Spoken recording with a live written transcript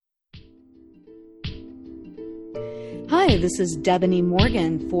Hi, this is Debony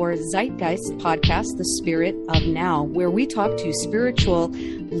Morgan for Zeitgeist podcast, The Spirit of Now, where we talk to spiritual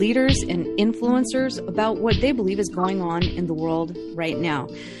leaders and influencers about what they believe is going on in the world right now.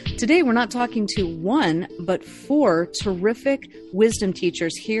 Today, we're not talking to one, but four terrific wisdom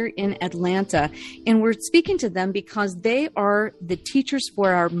teachers here in Atlanta. And we're speaking to them because they are the teachers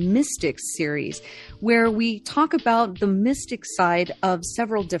for our Mystics series, where we talk about the mystic side of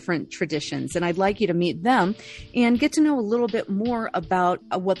several different traditions. And I'd like you to meet them and get to know a little bit more about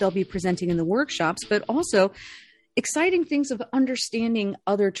what they'll be presenting in the workshops, but also exciting things of understanding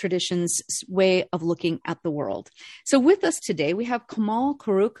other traditions' way of looking at the world. So with us today, we have Kamal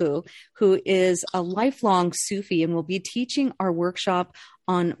Kouroukou, who is a lifelong Sufi and will be teaching our workshop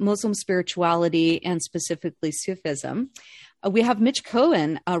on Muslim spirituality and specifically Sufism. We have Mitch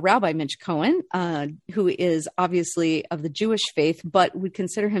Cohen, Rabbi Mitch Cohen, who is obviously of the Jewish faith, but would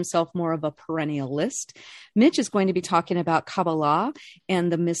consider himself more of a perennialist. Mitch is going to be talking about Kabbalah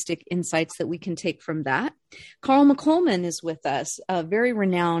and the mystic insights that we can take from that. Carl McColman is with us, a very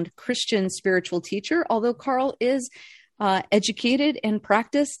renowned Christian spiritual teacher, although Carl is educated and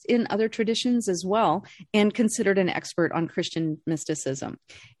practiced in other traditions as well, and considered an expert on Christian mysticism.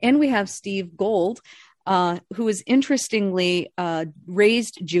 And we have Steve Gold, who is interestingly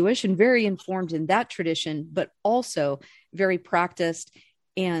raised Jewish and very informed in that tradition, but also very practiced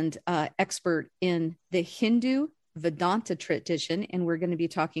and expert in the Hindu Vedanta tradition. And we're going to be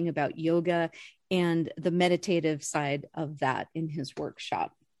talking about yoga and the meditative side of that in his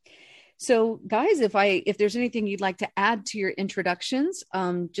workshop. So guys, if there's anything you'd like to add to your introductions,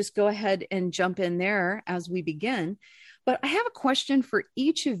 just go ahead and jump in there as we begin. But I have a question for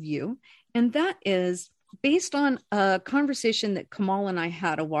each of you, and that is based on a conversation that Kamal and I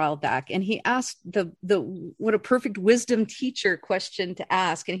had a while back. And he asked the what a perfect wisdom teacher question to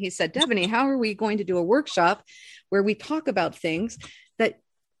ask. And he said, Debony, how are we going to do a workshop where we talk about things that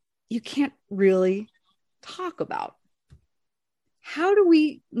you can't really talk about? How do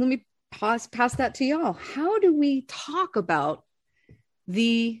we, let me pass that to y'all. How do we talk about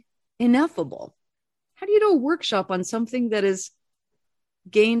the ineffable? How do you do a workshop on something that is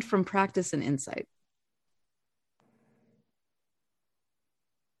gained from practice and insight?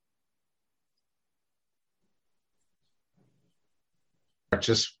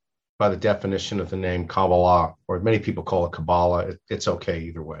 Just by the definition of the name Kabbalah, or many people call it Kabbalah, it's okay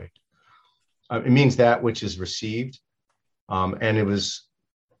either way. It means that which is received, and it was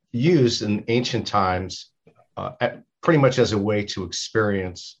used in ancient times pretty much as a way to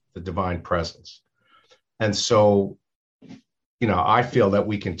experience the divine presence. And so, I feel that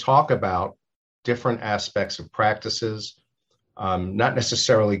we can talk about different aspects of practices, not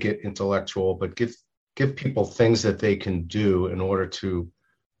necessarily get intellectual, but give people things that they can do in order to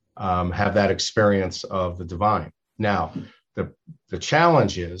have that experience of the divine. Now, the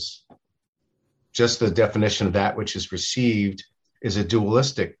challenge is just the definition of that which is received is a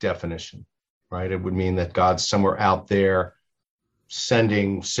dualistic definition, right? It would mean that God's somewhere out there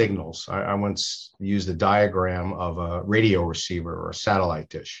sending signals. I once used the diagram of a radio receiver or a satellite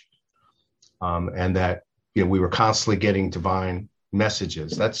dish, and that we were constantly getting divine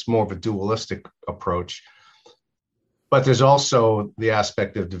messages. That's more of a dualistic approach. But there's also the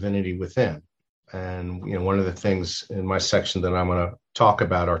aspect of divinity within. And one of the things in my section that I'm going to talk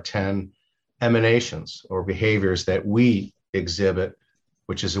about are 10 emanations or behaviors that we exhibit,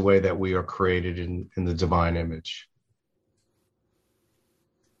 which is a way that we are created in the divine image.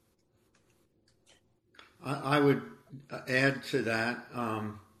 I would add to that.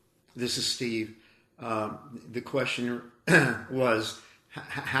 This is Steve. The question was,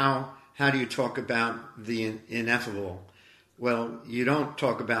 how do you talk about the ineffable? Well, you don't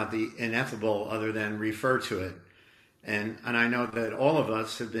talk about the ineffable other than refer to it. And I know that all of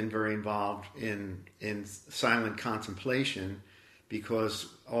us have been very involved in silent contemplation, because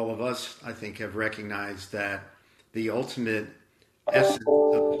all of us, I think, have recognized that the ultimate essence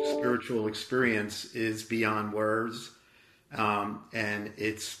of spiritual experience is beyond words, and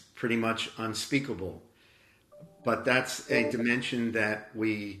it's pretty much unspeakable. But that's a dimension that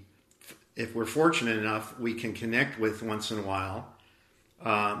we, if we're fortunate enough, we can connect with once in a while.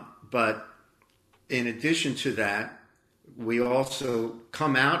 But in addition to that, we also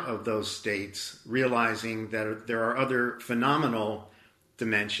come out of those states realizing that there are other phenomenal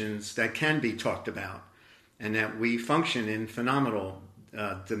dimensions that can be talked about, and that we function in phenomenal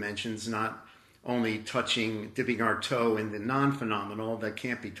dimensions, not only dipping our toe in the non-phenomenal that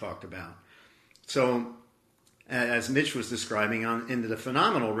can't be talked about. So, as Mitch was describing, into the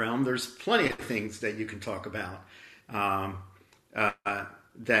phenomenal realm, there's plenty of things that you can talk about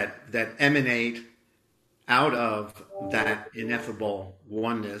that emanate out of that ineffable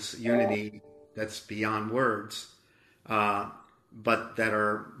oneness, unity that's beyond words, but that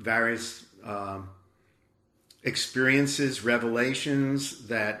are various experiences, revelations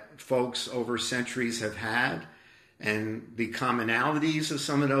that folks over centuries have had, and the commonalities of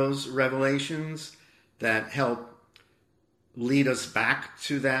some of those revelations that help lead us back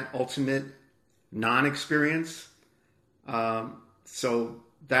to that ultimate non-experience. So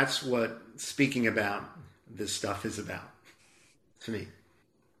that's what speaking about this stuff is about to me.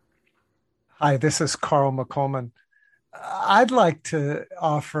 Hi, this is Carl McColman. I'd like to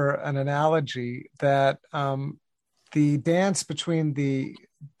offer an analogy that the dance between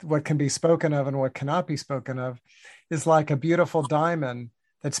what can be spoken of and what cannot be spoken of is like a beautiful diamond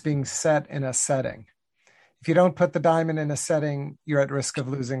that's being set in a setting. If you don't put the diamond in a setting, you're at risk of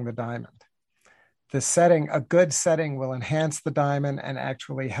losing the diamond. The setting, a good setting, will enhance the diamond and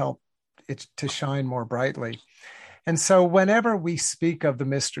actually help it to shine more brightly. And so whenever we speak of the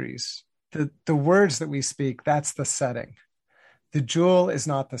mysteries, the words that we speak, that's the setting. The jewel is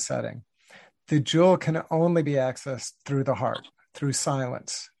not the setting. The jewel can only be accessed through the heart, through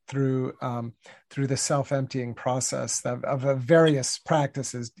silence, through the self-emptying process of various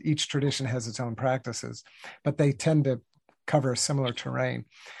practices. Each tradition has its own practices, but they tend to cover similar terrain.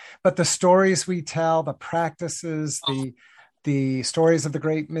 But the stories we tell, the practices, the stories of the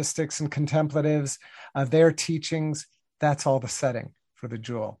great mystics and contemplatives, their teachings, that's all the setting for the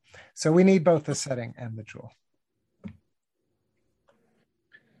jewel. So we need both the setting and the jewel.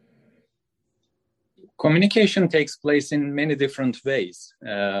 Communication takes place in many different ways.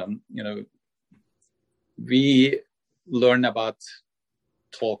 We learn about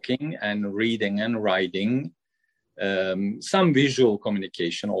talking and reading and writing, some visual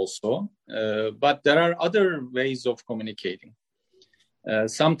communication also, but there are other ways of communicating.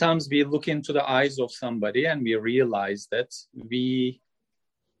 Sometimes we look into the eyes of somebody and we realize that we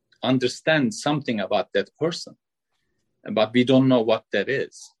understand something about that person, but we don't know what that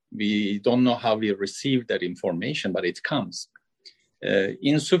is. We don't know how we receive that information, but it comes.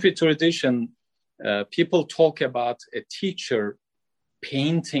 In Sufi tradition, people talk about a teacher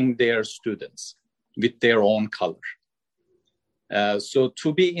painting their students with their own color. So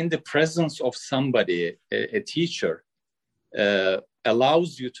to be in the presence of somebody, a teacher,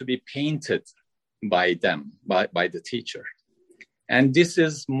 allows you to be painted by them, by the teacher. And this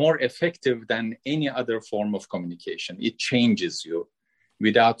is more effective than any other form of communication. It changes you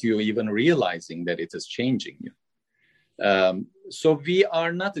without you even realizing that it is changing you. So we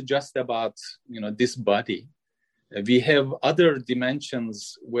are not just about, this body. We have other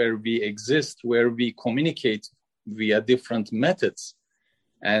dimensions where we exist, where we communicate via different methods,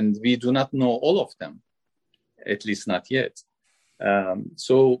 and we do not know all of them, at least not yet.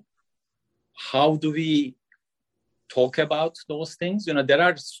 So how do we talk about those things? There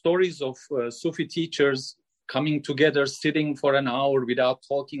are stories of Sufi teachers coming together, sitting for an hour without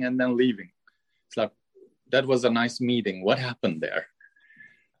talking and then leaving. It's like, that was a nice meeting. What happened there?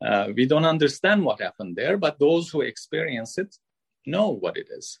 We don't understand what happened there, but those who experience it know what it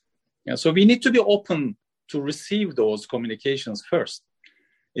is. So we need to be open to receive those communications first.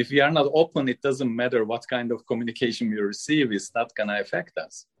 If we are not open, it doesn't matter what kind of communication we receive, it's not going to affect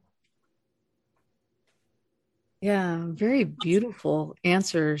us. Yeah, very beautiful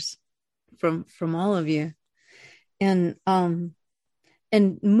answers from all of you. And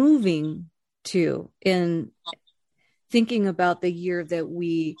moving to in thinking about the year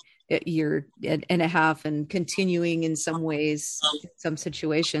and a half, and continuing in some ways, some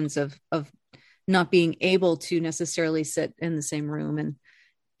situations of not being able to necessarily sit in the same room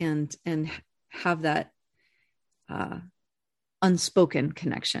and have that unspoken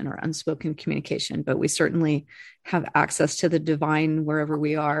connection or unspoken communication, but we certainly have access to the divine wherever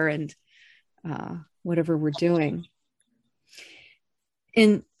we are and whatever we're doing.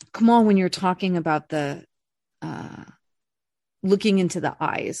 And Kamal, when you're talking about the looking into the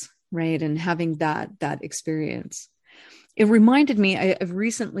eyes, right, and having that experience, it reminded me, I've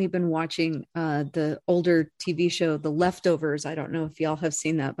recently been watching the older TV show, The Leftovers. I don't know if y'all have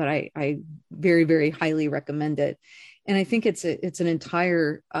seen that, but I very, very highly recommend it. And I think it's an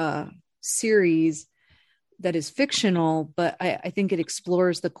entire series that is fictional, but I think it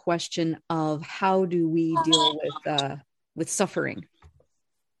explores the question of how do we deal with suffering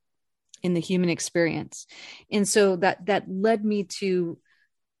in the human experience. And so that led me to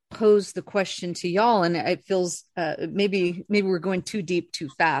pose the question to y'all, and it feels maybe we're going too deep too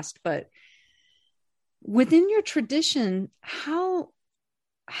fast, but within your tradition, how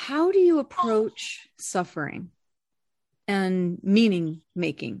do you approach suffering and meaning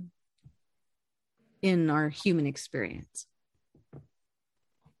making? in our human experience.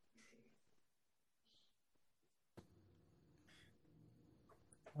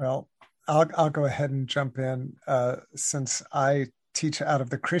 Well, I'll go ahead and jump in since I teach out of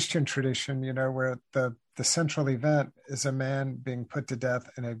the Christian tradition, where the central event is a man being put to death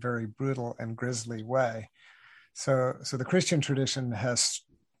in a very brutal and grisly way. So the Christian tradition has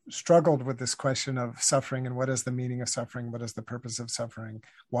struggled with this question of suffering and what is the meaning of suffering, what is the purpose of suffering,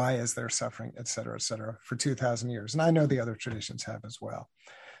 why is there suffering, et cetera, for 2,000 years. And I know the other traditions have as well.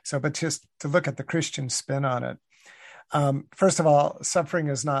 So, but just to look at the Christian spin on it, first of all, suffering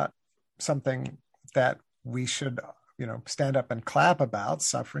is not something that we should, stand up and clap about.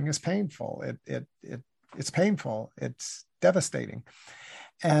 Suffering is painful. It's painful. It's devastating,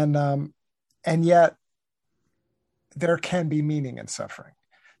 and yet there can be meaning in suffering.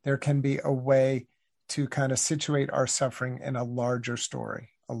 There can be a way to kind of situate our suffering in a larger story,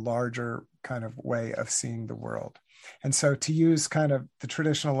 a larger kind of way of seeing the world. And so, to use kind of the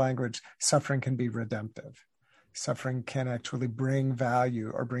traditional language, suffering can be redemptive. Suffering can actually bring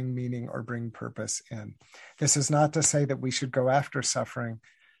value or bring meaning or bring purpose in. This is not to say that we should go after suffering,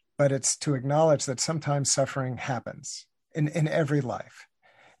 but it's to acknowledge that sometimes suffering happens in every life.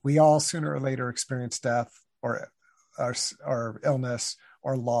 We all sooner or later experience death or illness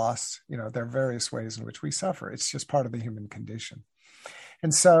or loss. There are various ways in which we suffer. It's just part of the human condition.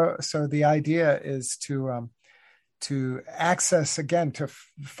 And so the idea is to access, again, to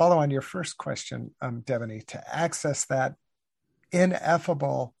follow on your first question, Devani, to access that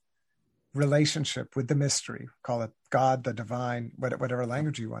ineffable relationship with the mystery, call it God, the divine, whatever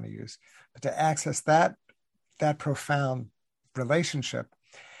language you want to use, but to access that profound relationship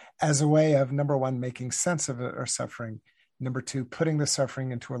as a way of, number one, making sense of it or suffering, number two, putting the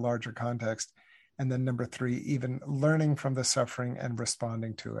suffering into a larger context, and then number three, even learning from the suffering and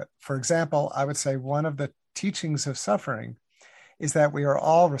responding to it. For example, I would say one of the teachings of suffering is that we are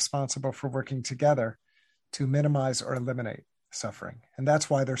all responsible for working together to minimize or eliminate suffering. And that's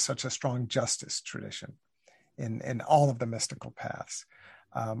why there's such a strong justice tradition in all of the mystical paths.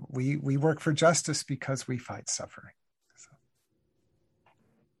 We work for justice because we fight suffering. So.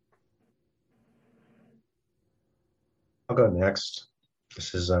 I'll go next.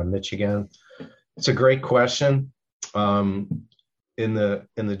 This is Mitch again. It's a great question. In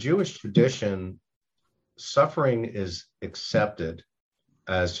the Jewish tradition, suffering is accepted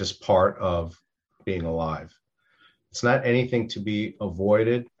as just part of being alive. It's not anything to be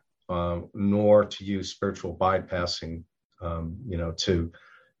avoided, nor to use spiritual bypassing, to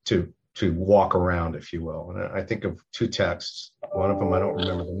walk around, if you will. And I think of two texts. One of them, I don't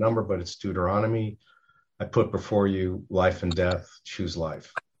remember the number, but it's Deuteronomy. I put before you life and death, choose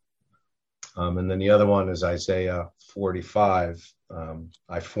life. And then the other one is Isaiah 45.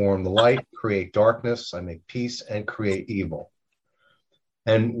 I form the light, create darkness, I make peace and create evil.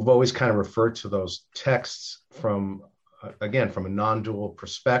 And we've always kind of referred to those texts from a non-dual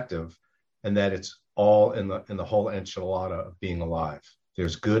perspective, and that it's all in the whole enchilada of being alive.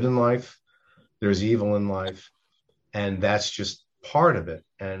 There's good in life, there's evil in life, and that's just part of it.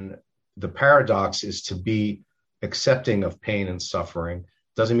 And the paradox is to be accepting of pain and suffering.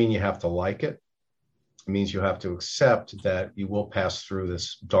 Doesn't mean you have to like it. It means you have to accept that you will pass through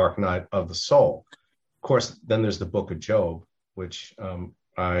this dark night of the soul. Of course, then there's the book of Job, which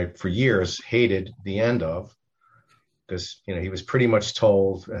I, for years, hated the end of, because he was pretty much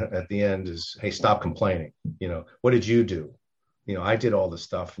told at the end is, "Hey, stop complaining. What did you do? I did all this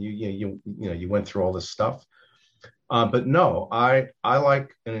stuff. You went through all this stuff." But no, I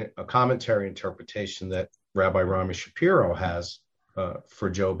like a commentary interpretation that Rabbi Rami Shapiro has for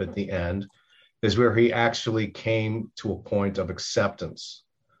Job at the end, is where he actually came to a point of acceptance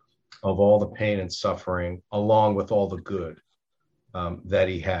of all the pain and suffering, along with all the good that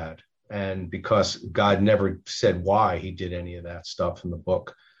he had. And because God never said why he did any of that stuff in the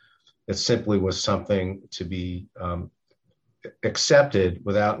book, it simply was something to be accepted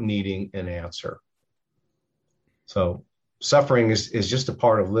without needing an answer. So suffering is just a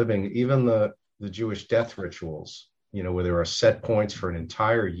part of living. Even the Jewish death rituals, where there are set points for an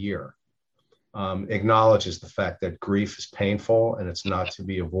entire year, acknowledges the fact that grief is painful and it's not to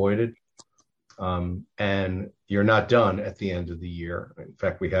be avoided. And you're not done at the end of the year. In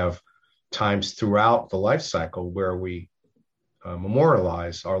fact, we have times throughout the life cycle where we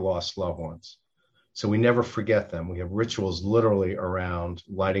memorialize our lost loved ones. So we never forget them. We have rituals literally around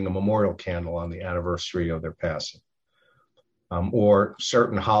lighting a memorial candle on the anniversary of their passing. Or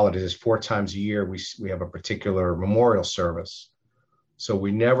certain holidays, 4 times a year, we have a particular memorial service. So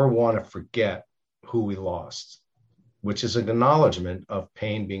we never want to forget who we lost, which is an acknowledgement of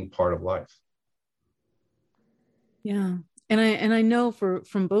pain being part of life. Yeah. And I know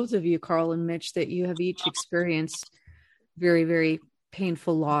from both of you, Carl and Mitch, that you have each experienced very, very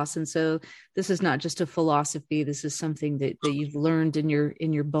painful loss. And so this is not just a philosophy. This is something that you've learned in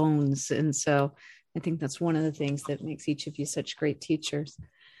your bones. And so I think that's one of the things that makes each of you such great teachers.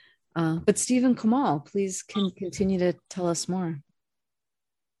 But Stephen Kamal, please continue to tell us more.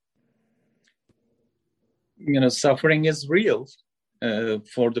 Suffering is real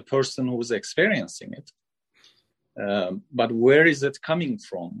for the person who's experiencing it. But where is it coming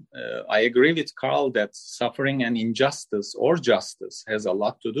from? I agree with Carl that suffering and injustice or justice has a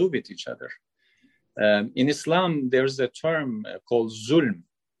lot to do with each other. In Islam, there's a term called zulm.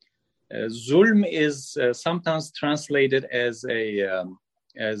 Zulm is sometimes translated as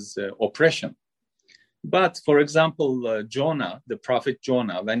oppression. But for example, Jonah, the prophet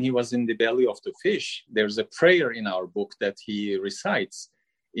Jonah, when he was in the belly of the fish, there's a prayer in our book that he recites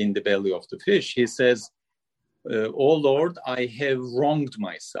in the belly of the fish. He says, "Oh Lord, I have wronged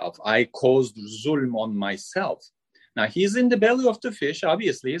myself. I caused zulm on myself." Now he's in the belly of the fish.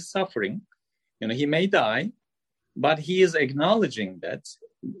 Obviously, he's suffering. He may die, but he is acknowledging that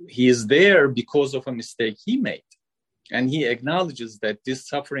he is there because of a mistake he made. And he acknowledges that this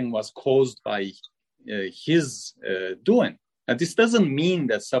suffering was caused by his doing. And this doesn't mean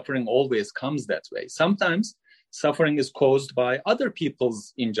that suffering always comes that way. Sometimes suffering is caused by other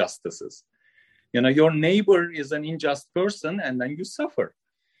people's injustices. Your neighbor is an unjust person and then you suffer.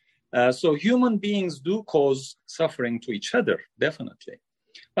 So human beings do cause suffering to each other, definitely.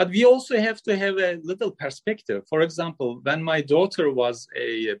 But we also have to have a little perspective. For example, when my daughter was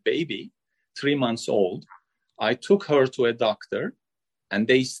a baby, 3 months old, I took her to a doctor and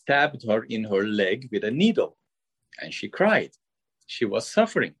they stabbed her in her leg with a needle and she cried. She was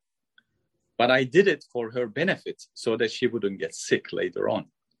suffering. But I did it for her benefit so that she wouldn't get sick later on.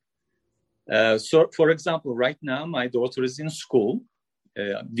 So, for example, right now, my daughter is in school.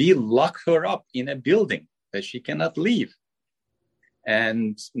 We lock her up in a building that she cannot leave.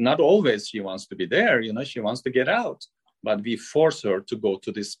 And not always she wants to be there, she wants to get out. But we force her to go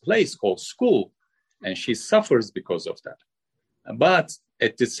to this place called school. And she suffers because of that. But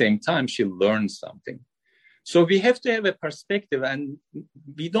at the same time, she learns something. So we have to have a perspective, and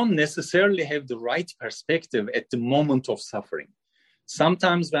we don't necessarily have the right perspective at the moment of suffering.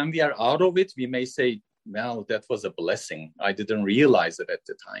 Sometimes when we are out of it, we may say, well, that was a blessing. I didn't realize it at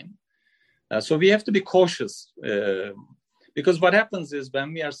the time. So we have to be cautious because what happens is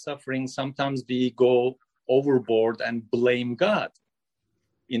when we are suffering, sometimes we go overboard and blame God.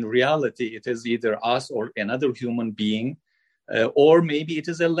 In reality, it is either us or another human being, or maybe it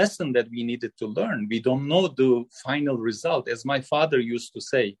is a lesson that we needed to learn. We don't know the final result. As my father used to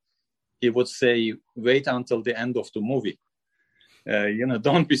say, he would say, wait until the end of the movie.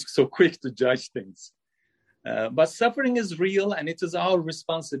 Don't be so quick to judge things. But suffering is real, and it is our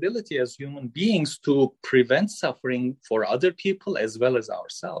responsibility as human beings to prevent suffering for other people as well as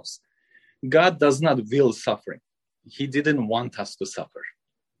ourselves. God does not will suffering. He didn't want us to suffer.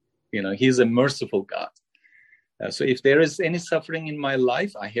 He's a merciful God. So if there is any suffering in my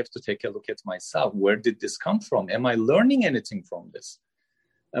life, I have to take a look at myself. Where did this come from? Am I learning anything from this?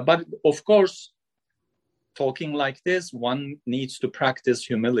 But of course, talking like this, one needs to practice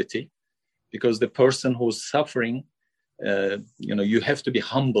humility, because the person who's suffering, you have to be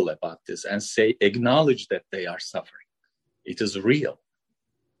humble about this and acknowledge that they are suffering. It is real.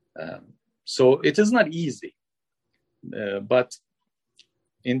 So it is not easy. But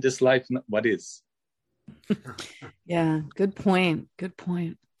in this life, what is? Yeah, good point. Good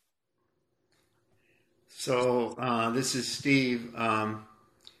point. So this is Steve.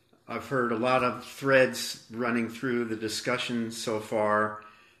 I've heard a lot of threads running through the discussion so far,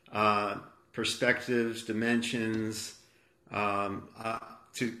 perspectives, dimensions. I'm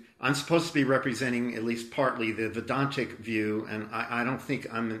supposed to be representing at least partly the Vedantic view, and I don't think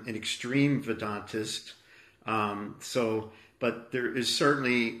I'm an extreme Vedantist. But there is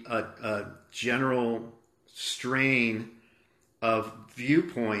certainly a general strain of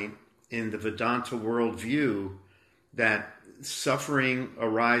viewpoint in the Vedanta worldview that suffering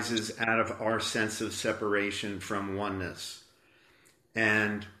arises out of our sense of separation from oneness.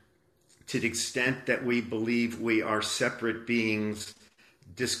 And to the extent that we believe we are separate beings,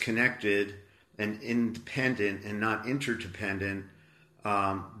 disconnected and independent and not interdependent,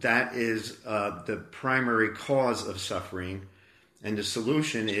 that is the primary cause of suffering. And the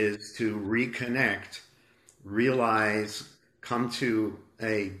solution is to reconnect, realize, come to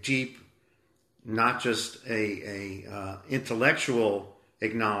a deep, not just a intellectual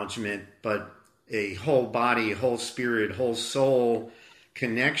acknowledgement, but a whole body, whole spirit, whole soul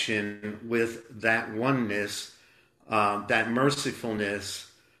connection with that oneness that mercifulness,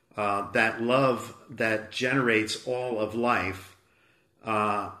 that love that generates all of life,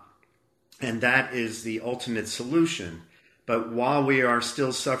 and that is the ultimate solution. But while we are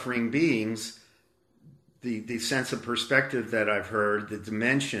still suffering beings, the sense of perspective that I've heard, the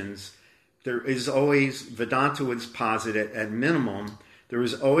dimensions, there is always, Vedanta would posit it at minimum, there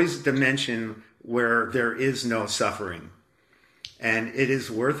is always a dimension where there is no suffering. And it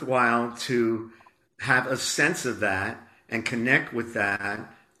is worthwhile to have a sense of that and connect with that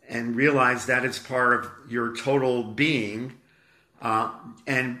and realize that it's part of your total being.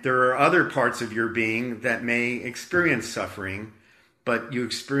 And there are other parts of your being that may experience suffering, but you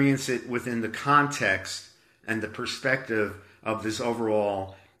experience it within the context and the perspective of this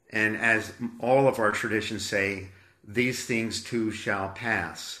overall. And as all of our traditions say, these things too shall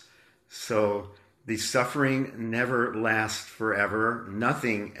pass. So the suffering never lasts forever.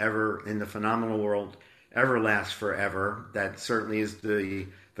 Nothing ever in the phenomenal world ever lasts forever. That certainly is the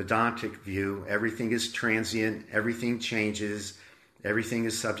Vedantic view. Everything is transient. Everything changes. Everything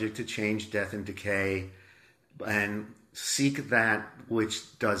is subject to change, death, and decay. And seek that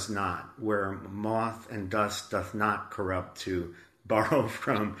which does not, where moth and dust doth not corrupt, to borrow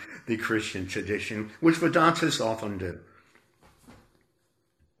from the Christian tradition, which Vedantists often do.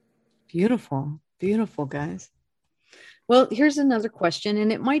 Beautiful. Beautiful, guys. Well, here's another question,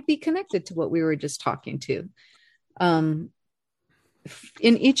 and it might be connected to what we were just talking to. In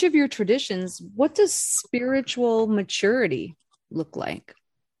each of your traditions, what does spiritual maturity look like?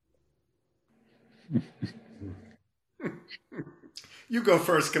 You go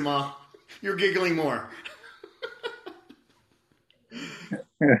first, Kamal. You're giggling more.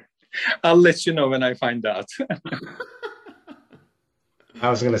 I'll let you know when I find out. I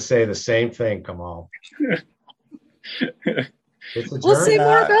was going to say the same thing, Kamal. We'll say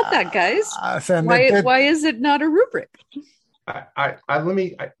more about that, guys. Why is it not a rubric? I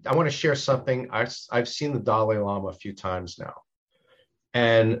want to share something. I've seen the Dalai Lama a few times now.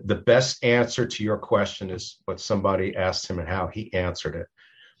 And the best answer to your question is what somebody asked him and how he answered it.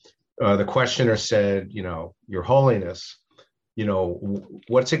 The questioner said, Your Holiness,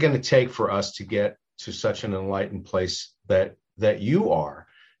 what's it going to take for us to get to such an enlightened place that you are?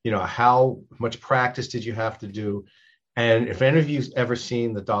 How much practice did you have to do? And if any of you've ever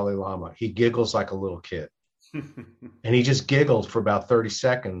seen the Dalai Lama, he giggles like a little kid. And he just giggled for about 30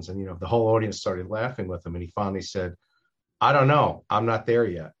 seconds. And, the whole audience started laughing with him. And he finally said, I don't know. I'm not there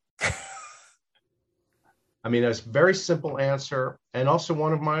yet. I mean, that's a very simple answer. And also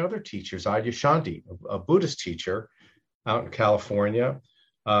one of my other teachers, Adyashanti, a Buddhist teacher out in California,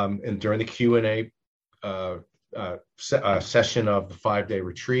 and during the Q&A session of the 5-day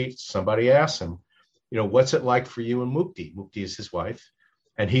retreat, somebody asked him, what's it like for you and Mukti? Mukti is his wife.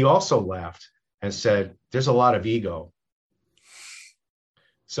 And he also laughed and said, there's a lot of ego.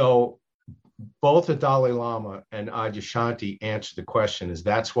 So both the Dalai Lama and Adyashanti answered the question is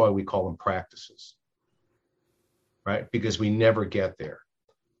that's why we call them practices, right? Because we never get there.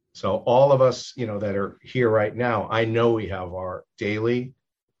 So all of us, that are here right now, I know we have our daily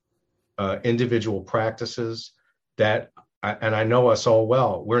individual practices and I know us all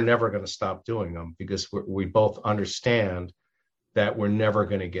well, we're never going to stop doing them because we both understand that we're never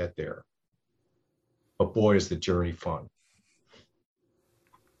going to get there. But boy, is the journey fun.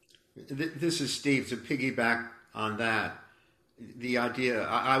 This is Steve. To piggyback on that, the idea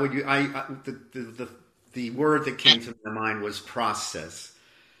the word that came to my mind was process.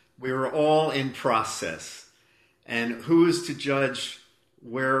 We were all in process, and who is to judge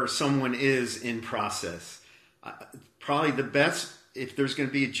where someone is in process? Probably the best, if there's going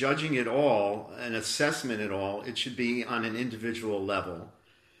to be judging at all, an assessment at all, it should be on an individual level.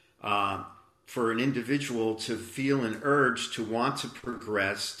 For an individual to feel an urge to want to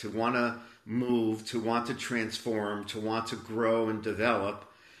progress, to want to move, to want to transform, to want to grow and develop.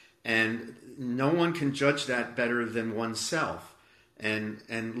 And no one can judge that better than oneself.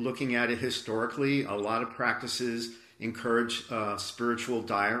 And looking at it historically, a lot of practices encourage spiritual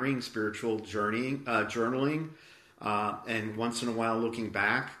diarying, spiritual journaling, and once in a while looking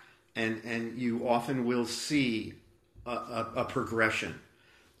back. And you often will see a progression.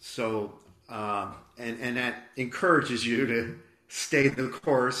 So and that encourages you to stay the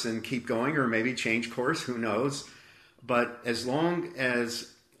course and keep going, or maybe change course, who knows. But as long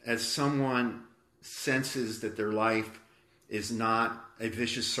as someone senses that their life is not a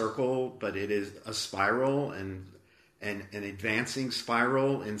vicious circle, but it is a spiral and an advancing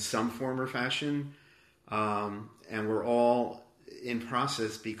spiral in some form or fashion, and we're all in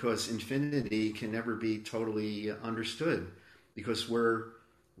process, because infinity can never be totally understood, because we're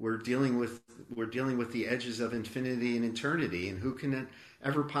we're dealing with the edges of infinity and eternity, and who can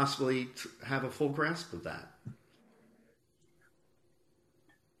ever possibly have a full grasp of that?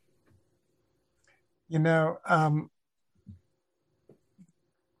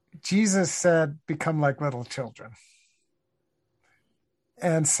 Jesus said, "Become like little children."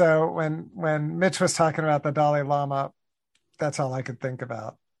 And so when Mitch was talking about the Dalai Lama, that's all I could think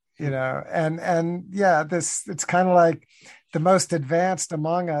about, and yeah, it's kind of like the most advanced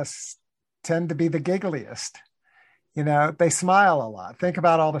among us tend to be the giggliest. They smile a lot. Think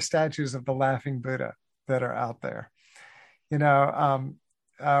about all the statues of the laughing Buddha that are out there.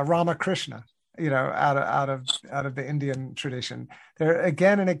 Ramakrishna, out of the Indian tradition. There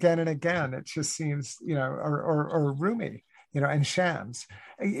again and again and again, it just seems, or Rumi, and Shams,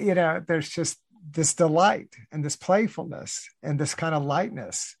 there's just this delight and this playfulness and this kind of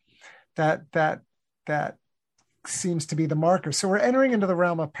lightness that seems to be the marker. So we're entering into the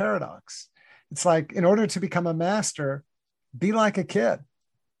realm of paradox. It's like, in order to become a master, be like a kid,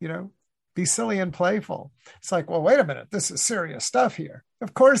 be silly and playful. It's like, well, wait a minute, this is serious stuff here.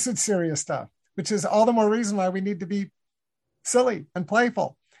 Of course it's serious stuff, which is all the more reason why we need to be silly and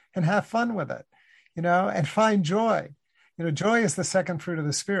playful and have fun with it, and find joy. Joy is the second fruit of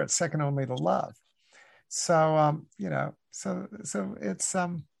the Spirit, second only to love. So, so it's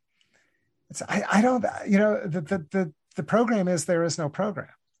I don't, the program is, there is no program.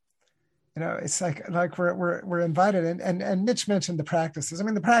 It's like we're invited, and Mitch mentioned the practices. I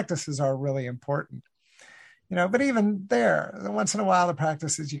mean, the practices are really important, but even there, once in a while, the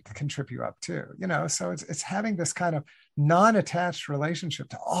practices you can contribute up too, so it's having this kind of non-attached relationship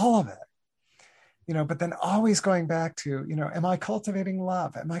to all of it, but then always going back to, am I cultivating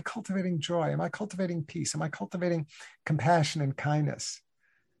love? Am I cultivating joy? Am I cultivating peace? Am I cultivating compassion and kindness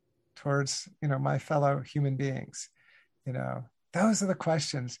towards, my fellow human beings? Those are the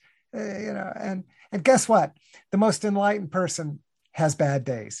questions, and guess what? The most enlightened person has bad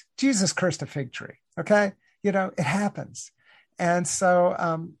days. Jesus cursed a fig tree. Okay. It happens. And so,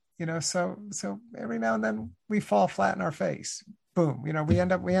 so every now and then we fall flat in our face. Boom. We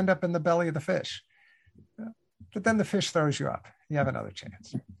end up in the belly of the fish. But then the fish throws you up. You have another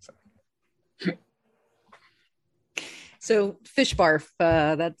chance. So fish barf.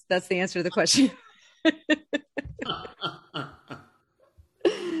 That's the answer to the question.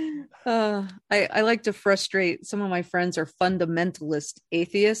 I like to frustrate some of my friends are fundamentalist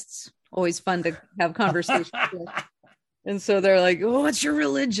atheists. Always fun to have conversations with. And so they're like, "Oh, what's your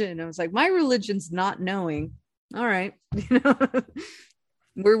religion?" I was like, "My religion's not knowing." All right,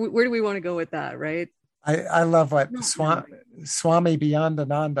 where do we want to go with that, right? I love what Swami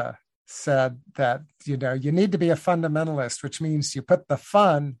Beyondananda said, that, you need to be a fundamentalist, which means you put the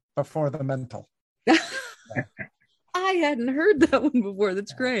fun before the mental. I hadn't heard that one before.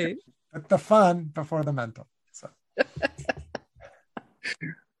 That's great. Put the fun before the mental. So.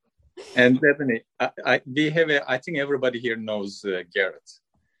 And Bethany, I think everybody here knows Garrett.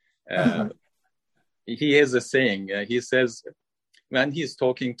 He has a saying. He says, when he's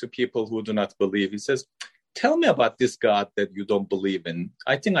talking to people who do not believe, he says, "Tell me about this God that you don't believe in.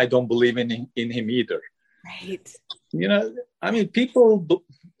 I think I don't believe in him either." Right. People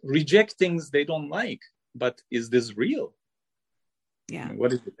reject things they don't like, but is this real? Yeah.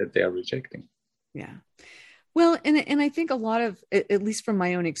 What is it that they are rejecting? Yeah. Well, and I think a lot of, at least from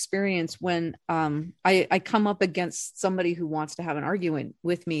my own experience, when I come up against somebody who wants to have an argument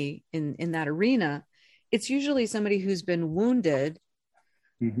with me in that arena, it's usually somebody who's been wounded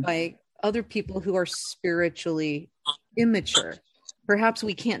by other people who are spiritually immature. Perhaps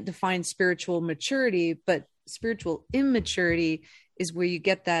we can't define spiritual maturity, but spiritual immaturity is where you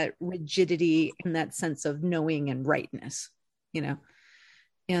get that rigidity and that sense of knowing and rightness,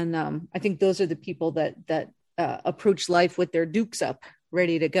 And I think those are the people that approach life with their dukes up,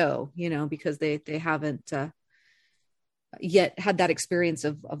 ready to go, because they haven't yet had that experience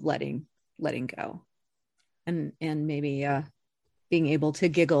of letting go, and maybe being able to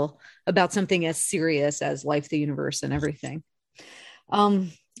giggle about something as serious as life, the universe, and everything.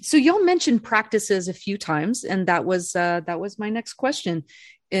 So y'all mentioned practices a few times, and that was my next question: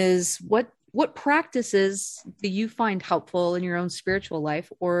 is what practices do you find helpful in your own spiritual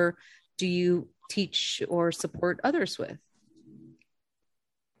life, or do you teach or support others with?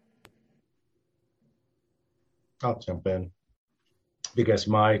 I'll jump in, because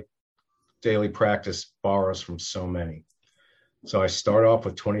my daily practice borrows from so many. So I start off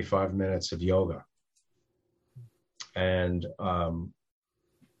with 25 minutes of yoga, and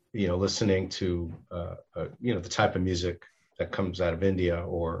listening to the type of music that comes out of India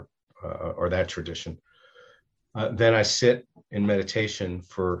or that tradition. Then I sit in meditation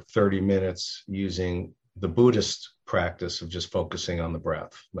for 30 minutes using the Buddhist practice of just focusing on the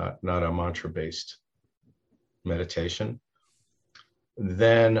breath, not a mantra-based meditation.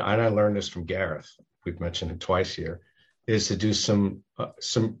 Then, and I learned this from Gareth, we've mentioned it twice here, is to do some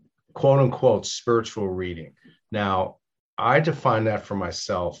quote unquote spiritual reading. Now, I define that for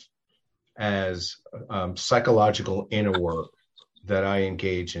myself as psychological inner work that I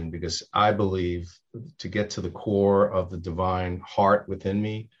engage in, because I believe to get to the core of the divine heart within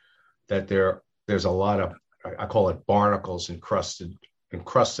me, that there's a lot of, I call it barnacles encrusted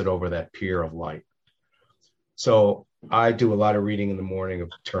over that pier of light. So I do a lot of reading in the morning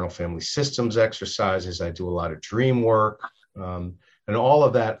of eternal family systems exercises. I do a lot of dream work. And all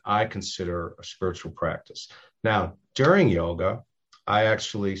of that I consider a spiritual practice. Now, during yoga, I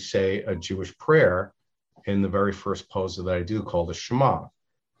actually say a Jewish prayer in the very first pose that I do, called the Shema,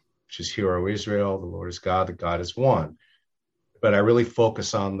 which is, Hear, O Israel, the Lord is God, the God is one. But I really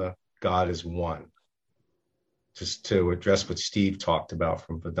focus on the God is one, just to address what Steve talked about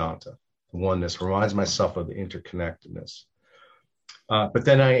from Vedanta. The oneness reminds myself of the interconnectedness. But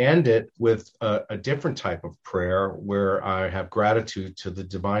then I end it with a different type of prayer where I have gratitude to the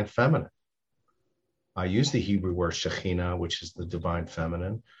divine feminine. I use the Hebrew word Shekhinah, which is the divine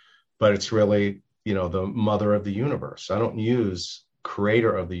feminine, but it's really, the mother of the universe. I don't use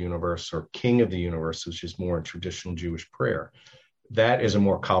creator of the universe or king of the universe, which is more in traditional Jewish prayer. That is a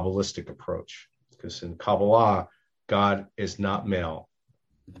more Kabbalistic approach, because in Kabbalah, God is not male.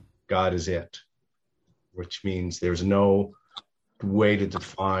 God is it, which means there's no way to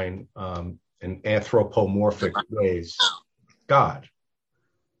define in anthropomorphic ways God.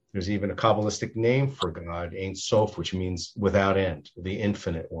 There's even a Kabbalistic name for God, Ein Sof, which means without end, the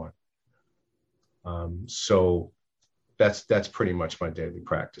infinite one. So that's pretty much my daily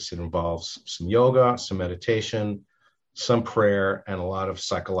practice. It involves some yoga, some meditation, some prayer, and a lot of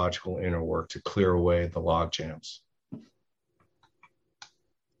psychological inner work to clear away the log jams.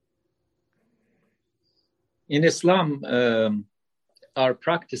 In Islam, our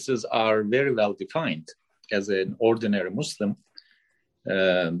practices are very well defined. As an ordinary Muslim,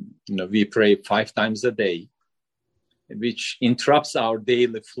 we pray 5 times a day, which interrupts our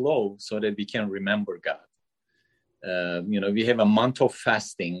daily flow so that we can remember God. We have a month of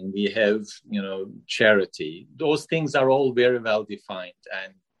fasting, we have, charity. Those things are all very well defined,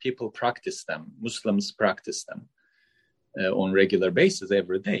 and people practice them. Muslims practice them on regular basis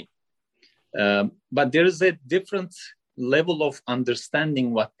every day. But there is a different level of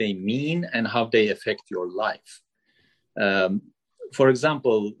understanding what they mean and how they affect your life. For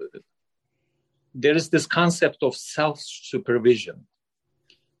example, there is this concept of self-supervision.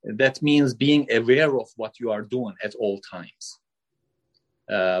 That means being aware of what you are doing at all times.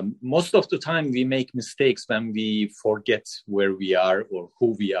 Most of the time we make mistakes when we forget where we are or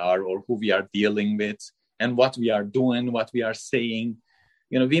who we are dealing with, and what we are doing, what we are saying.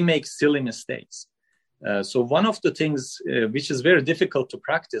 We make silly mistakes. So one of the things which is very difficult to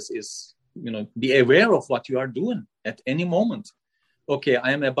practice is, be aware of what you are doing at any moment. Okay,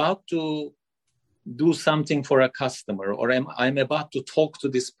 I am about to do something for a customer, or I'm about to talk to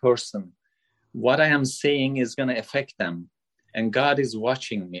this person. What I am saying is going to affect them, and God is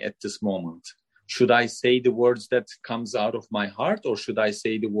watching me at this moment. Should I say the words that comes out of my heart, or should I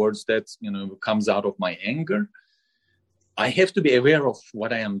say the words that comes out of my anger? I have to be aware of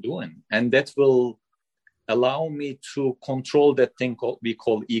what I am doing, and that will allow me to control that thing we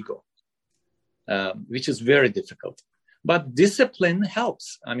call ego, which is very difficult. But discipline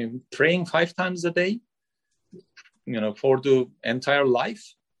helps. I mean, praying 5 times a day, for the entire life,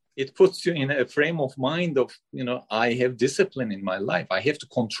 it puts you in a frame of mind of, I have discipline in my life. I have to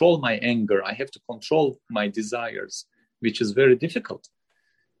control my anger. I have to control my desires, which is very difficult.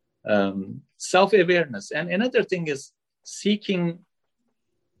 Self-awareness. And another thing is seeking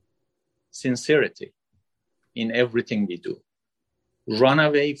sincerity in everything we do. Run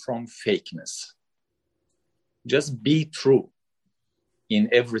away from fakeness. Just be true in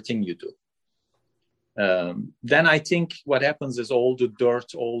everything you do. Then I think what happens is all the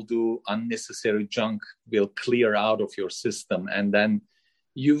dirt, all the unnecessary junk will clear out of your system, and then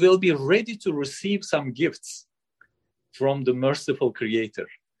you will be ready to receive some gifts from the merciful Creator,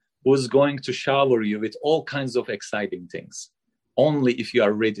 who's going to shower you with all kinds of exciting things, only if you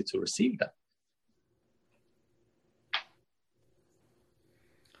are ready to receive them.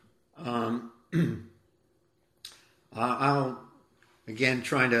 I'll again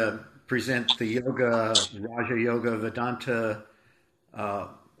trying to present the yoga, Raja Yoga Vedanta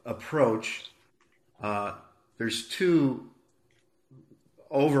approach. There's 2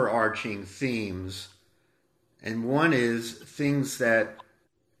 overarching themes, And one is things that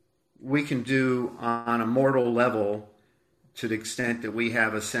we can do on a mortal level to the extent that we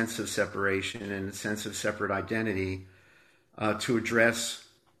have a sense of separation and a sense of separate identity, to address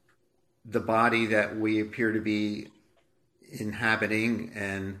the body that we appear to be inhabiting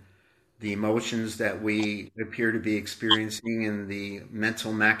and the emotions that we appear to be experiencing and the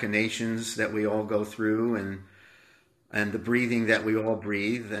mental machinations that we all go through and the breathing that we all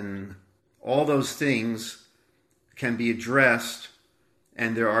breathe, and all those things can be addressed.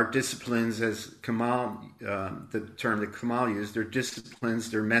 And there are disciplines, as Kamal, the term that Kamal used, there are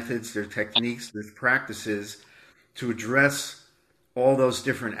disciplines, there are methods, there are techniques, there's practices to address all those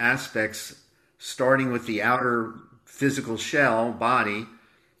different aspects, starting with the outer physical shell, body.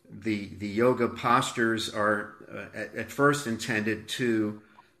 The yoga postures are at first intended to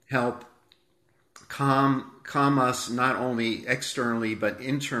help calm us not only externally but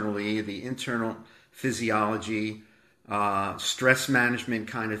internally, the internal physiology, stress management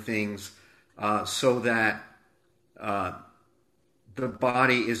kind of things, so that the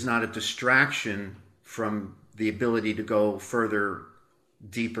body is not a distraction from the ability to go further,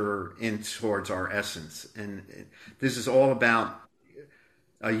 deeper in towards our essence. And this is all about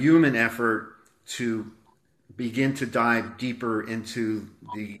a human effort to begin to dive deeper into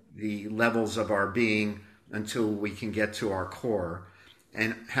the levels of our being until we can get to our core.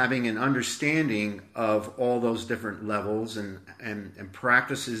 And having an understanding of all those different levels and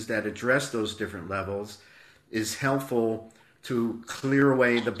practices that address those different levels is helpful to clear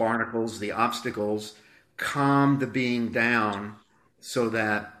away the barnacles, the obstacles, calm the being down, so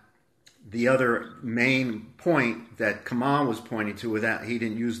that the other main point that Kamal was pointing to, without, he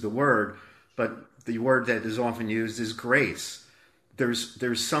didn't use the word, but the word that is often used is grace.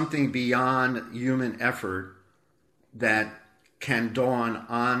 There's something beyond human effort that can dawn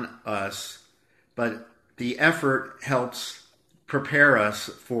on us, but the effort helps prepare us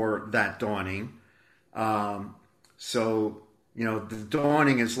for that dawning. So, the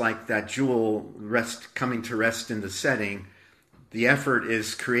dawning is like that jewel coming to rest in the setting. The effort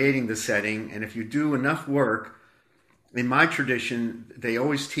is creating the setting, and if you do enough work, in my tradition, they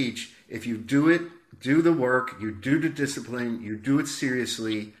always teach, if you do the work, you do the discipline, you do it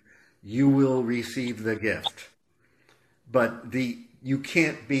seriously, you will receive the gift. But you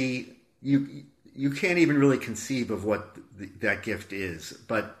can't even really conceive of what that gift is,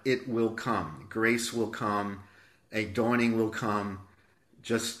 but it will come. Grace will come, a dawning will come.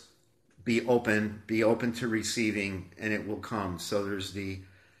 Just be open to receiving, and it will come. So there's the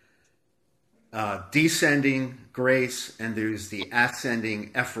descending grace, and there's the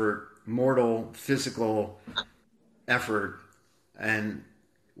ascending effort, mortal, physical effort. And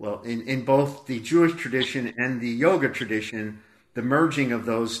well, in both the Jewish tradition and the yoga tradition, the merging of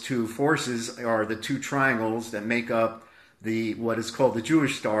those two forces are the two triangles that make up what is called the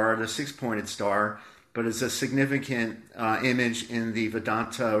Jewish star, the six-pointed star, but is a significant image in the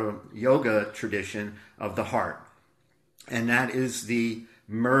Vedanta yoga tradition of the heart. And that is the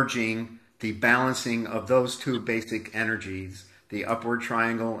merging, the balancing of those two basic energies, the upward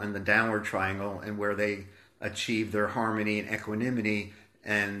triangle and the downward triangle, and where they achieve their harmony and equanimity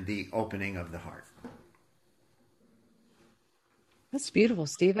and the opening of the heart. That's beautiful,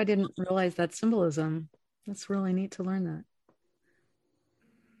 Steve. I didn't realize that symbolism. That's really neat to learn that.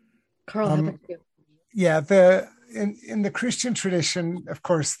 Carl, how about you? Yeah, in the Christian tradition, of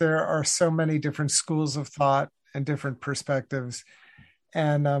course, there are so many different schools of thought and different perspectives.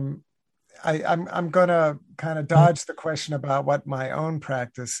 And I'm going to kind of dodge the question about what my own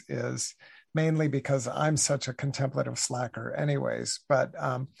practice is, mainly because I'm such a contemplative slacker anyways, but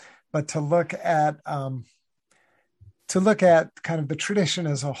to look at kind of the tradition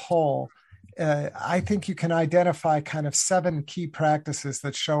as a whole, I think you can identify kind of 7 key practices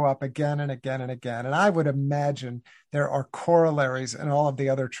that show up again and again and again. And I would imagine there are corollaries in all of the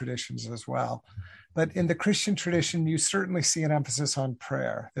other traditions as well. But in the Christian tradition, you certainly see an emphasis on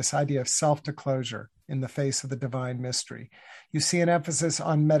prayer, this idea of self-disclosure in the face of the divine mystery. You see an emphasis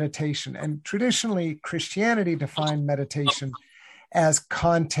on meditation. And traditionally, Christianity defined meditation as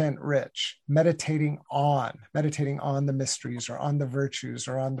content rich, meditating on the mysteries or on the virtues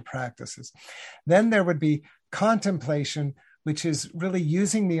or on the practices. Then there would be contemplation, which is really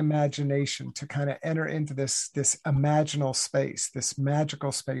using the imagination to kind of enter into this imaginal space, this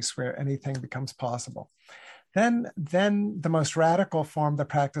magical space where anything becomes possible. Then the most radical form, the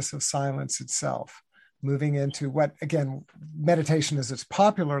practice of silence itself, moving into what, again, meditation as it's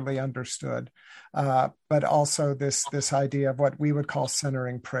popularly understood, but also this idea of what we would call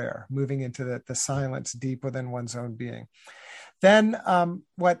centering prayer, moving into the silence deep within one's own being. Then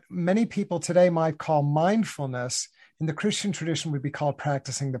what many people today might call mindfulness, in the Christian tradition would be called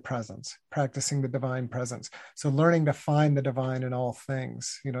practicing the presence, practicing the divine presence. So learning to find the divine in all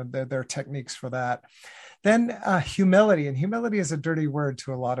things, there are techniques for that. Then humility, and humility is a dirty word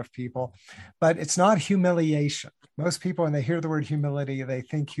to a lot of people, but it's not humiliation. Most people, when they hear the word humility, they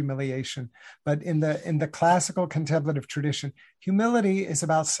think humiliation. But in the classical contemplative tradition, humility is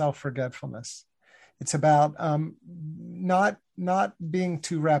about self-forgetfulness. It's about not being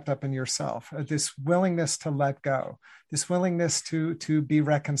too wrapped up in yourself, this willingness to let go, this willingness to be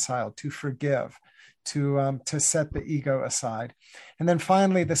reconciled, to forgive, to set the ego aside. And then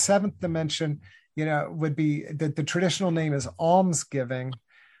finally, the seventh dimension, would be the traditional name is almsgiving,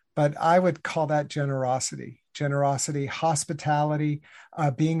 but I would call that generosity, hospitality,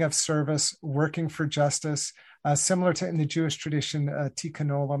 being of service, working for justice, similar to in the Jewish tradition, tikkun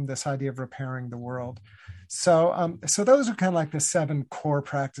olam, this idea of repairing the world. So those are kind of like the 7 core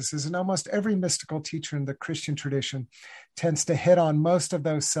practices, and almost every mystical teacher in the Christian tradition tends to hit on most of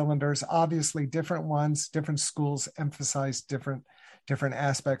those cylinders. Obviously, different ones, different schools emphasize different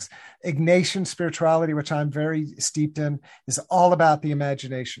aspects. Ignatian spirituality, which I'm very steeped in, is all about the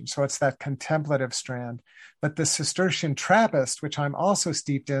imagination. So it's that contemplative strand. But the Cistercian Trappist, which I'm also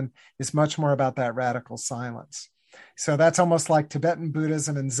steeped in, is much more about that radical silence. So that's almost like Tibetan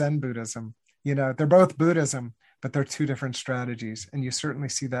Buddhism and Zen Buddhism. They're both Buddhism, but they're 2 different strategies. And you certainly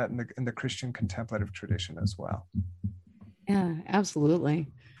see that in the Christian contemplative tradition as well. Yeah, absolutely.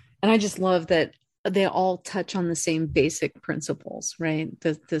 And I just love that they all touch on the same basic principles, right?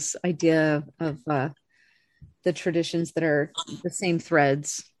 This idea of the traditions that are the same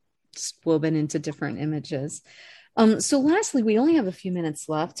threads woven into different images. So lastly, we only have a few minutes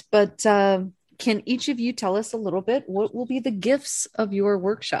left, but can each of you tell us a little bit, what will be the gifts of your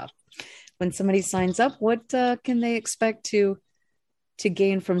workshop? When somebody signs up, what can they expect to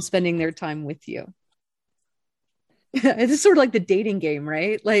gain from spending their time with you? It's sort of like the dating game,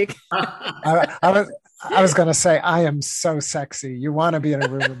 right? Like I was going to say, I am so sexy. You want to be in a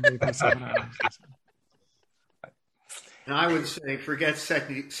room with me for 7 hours. And I would say, forget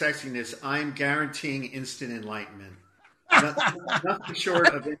sexiness. I'm guaranteeing instant enlightenment. Nothing short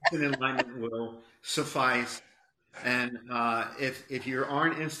of instant enlightenment will suffice. And if you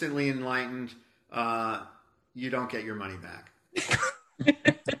aren't instantly enlightened, you don't get your money back.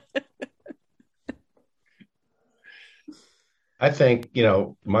 I think,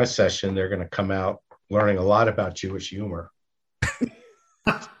 my session, they're going to come out learning a lot about Jewish humor.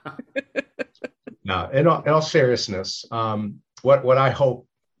 No, in all seriousness, what I hope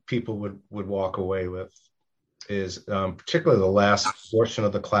people would walk away with is particularly the last portion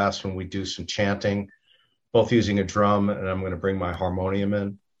of the class when we do some chanting, both using a drum, and I'm going to bring my harmonium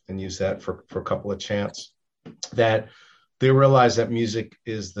in and use that for a couple of chants, that they realize that music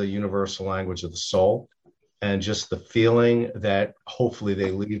is the universal language of the soul. And just the feeling that hopefully they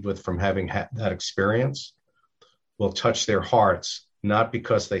leave with from having that experience will touch their hearts, not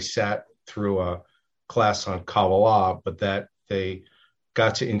because they sat through a class on Kabbalah, but that they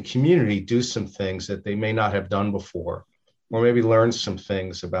got to, in community, do some things that they may not have done before, or maybe learn some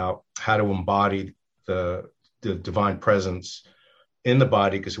things about how to embody the divine presence in the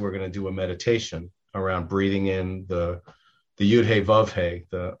body, because we're going to do a meditation around breathing in the Yud-Hey Vav-Hey,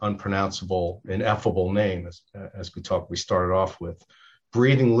 the unpronounceable, ineffable name, as we started off with,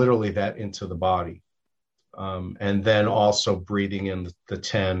 breathing literally that into the body. And then also breathing in the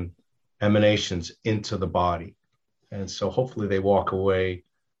 10 emanations into the body. And so hopefully they walk away,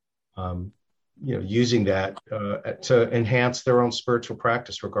 using that to enhance their own spiritual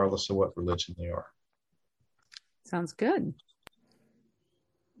practice, regardless of what religion they are. Sounds good.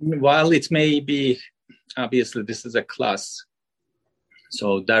 While it may be, obviously this is a class,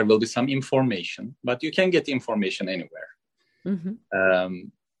 so there will be some information, but you can get information anywhere. Mm-hmm.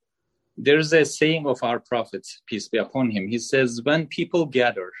 There's a saying of our prophet, peace be upon him. He says, when people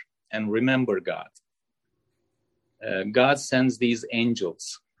gather and remember God, God sends these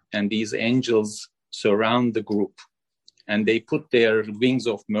angels, and these angels surround the group, and they put their wings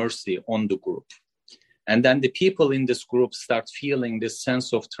of mercy on the group. And then the people in this group start feeling this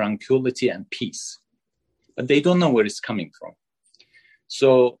sense of tranquility and peace, but they don't know where it's coming from.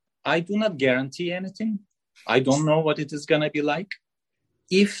 So I do not guarantee anything. I don't know what it is going to be like.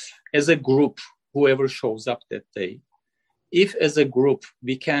 If as a group, whoever shows up that day, if as a group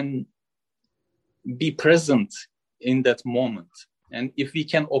we can be present in that moment, and if we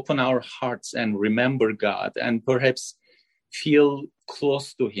can open our hearts and remember God and perhaps feel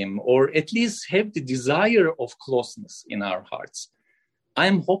close to him, or at least have the desire of closeness in our hearts,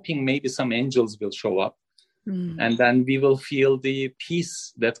 I'm hoping maybe some angels will show up And then we will feel the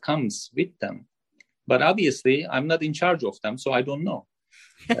peace that comes with them. But obviously, I'm not in charge of them, so I don't know.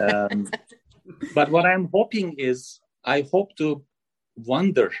 But what I'm hoping is, I hope to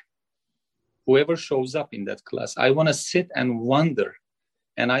wonder, whoever shows up in that class, I want to sit and wonder,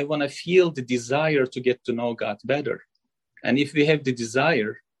 and I want to feel the desire to get to know God better. And if we have the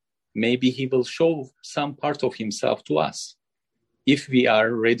desire, maybe he will show some part of himself to us, if we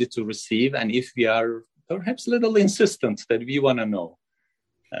are ready to receive, and if we are perhaps a little insistent that we want to know.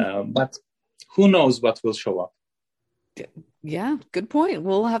 But who knows what will show up? Yeah, good point.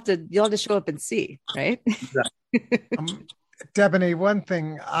 You'll have to show up and see, right? Debony, one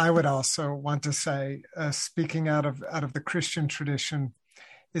thing I would also want to say, speaking out of the Christian tradition,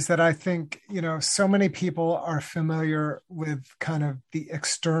 is that I think, so many people are familiar with kind of the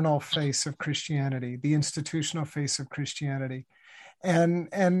external face of Christianity, the institutional face of Christianity.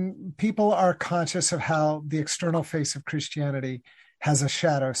 And people are conscious of how the external face of Christianity has a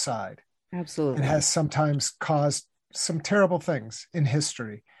shadow side. Absolutely. It has sometimes caused some terrible things in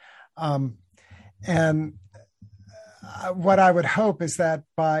history. And what I would hope is that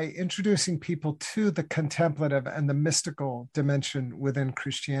by introducing people to the contemplative and the mystical dimension within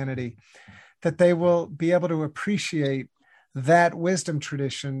Christianity, that they will be able to appreciate that wisdom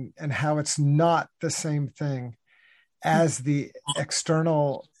tradition and how it's not the same thing as the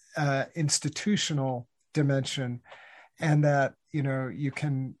external institutional dimension, and that you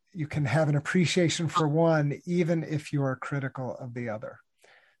can have an appreciation for one even if you are critical of the other.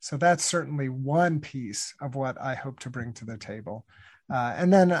 So that's certainly one piece of what I hope to bring to the table.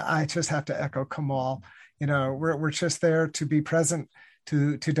 And then I just have to echo Kamal. We're just there to be present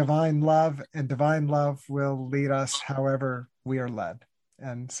to divine love, and divine love will lead us however we are led.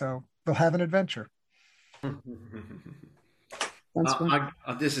 And so we'll have an adventure.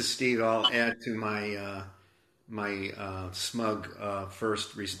 This is Steve. I'll add to my smug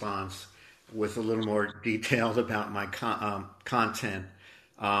first response with a little more detailed about my content.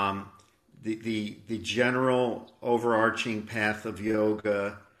 The general overarching path of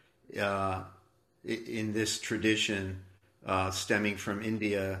yoga in this tradition, stemming from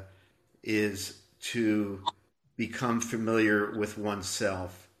India, is to become familiar with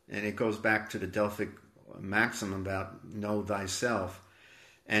oneself. And it goes back to the Delphic maxim about know thyself,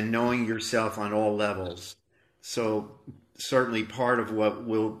 and knowing yourself on all levels. So certainly part of what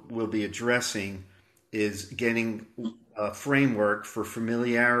we'll be addressing is getting a framework for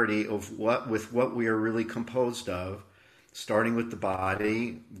familiarity of what we are really composed of, starting with the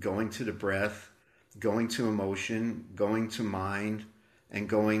body, going to the breath, going to emotion, going to mind, and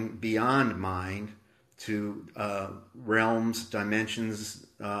going beyond mind to realms, dimensions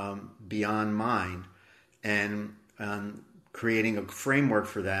beyond mind, and creating a framework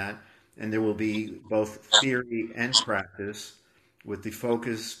for that. And there will be both theory and practice, with the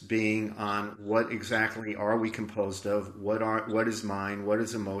focus being on what exactly are we composed of, what is mind, what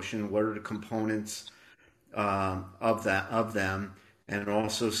is emotion, what are the components of them, and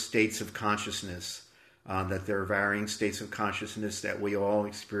also states of consciousness, that there are varying states of consciousness that we all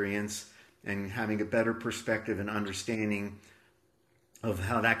experience, and having a better perspective and understanding of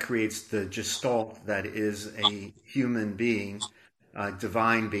how that creates the gestalt that is a human being, a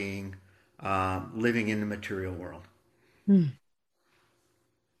divine being, living in the material world.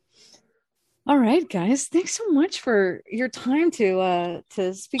 All right, guys. Thanks so much for your time to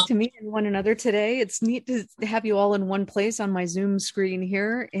speak to me and one another today. It's neat to have you all in one place on my Zoom screen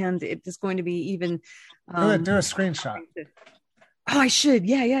here, and it is going to be even. Do a screenshot. Oh, I should.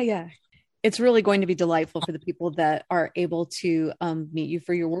 Yeah. It's really going to be delightful for the people that are able to meet you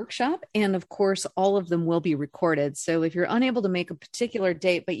for your workshop. And of course, all of them will be recorded. So if you're unable to make a particular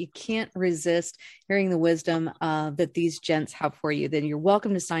date, but you can't resist hearing the wisdom that these gents have for you, then you're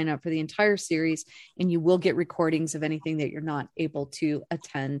welcome to sign up for the entire series, and you will get recordings of anything that you're not able to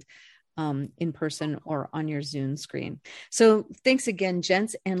attend in person or on your Zoom screen. So thanks again,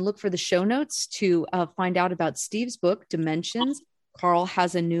 gents, and look for the show notes to find out about Steve's book, Dimensions. Carl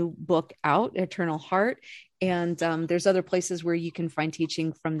has a new book out, Eternal Heart, and there's other places where you can find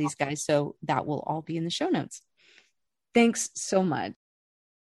teaching from these guys. So that will all be in the show notes. Thanks so much.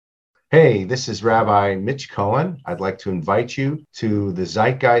 Hey, this is Rabbi Mitch Cohen. I'd like to invite you to the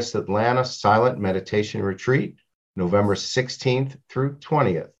Zeitgeist Atlanta Silent Meditation Retreat, November 16th through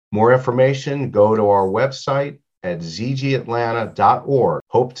 20th. More information, go to our website at zgatlanta.org.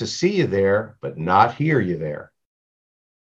 Hope to see you there, but not hear you there.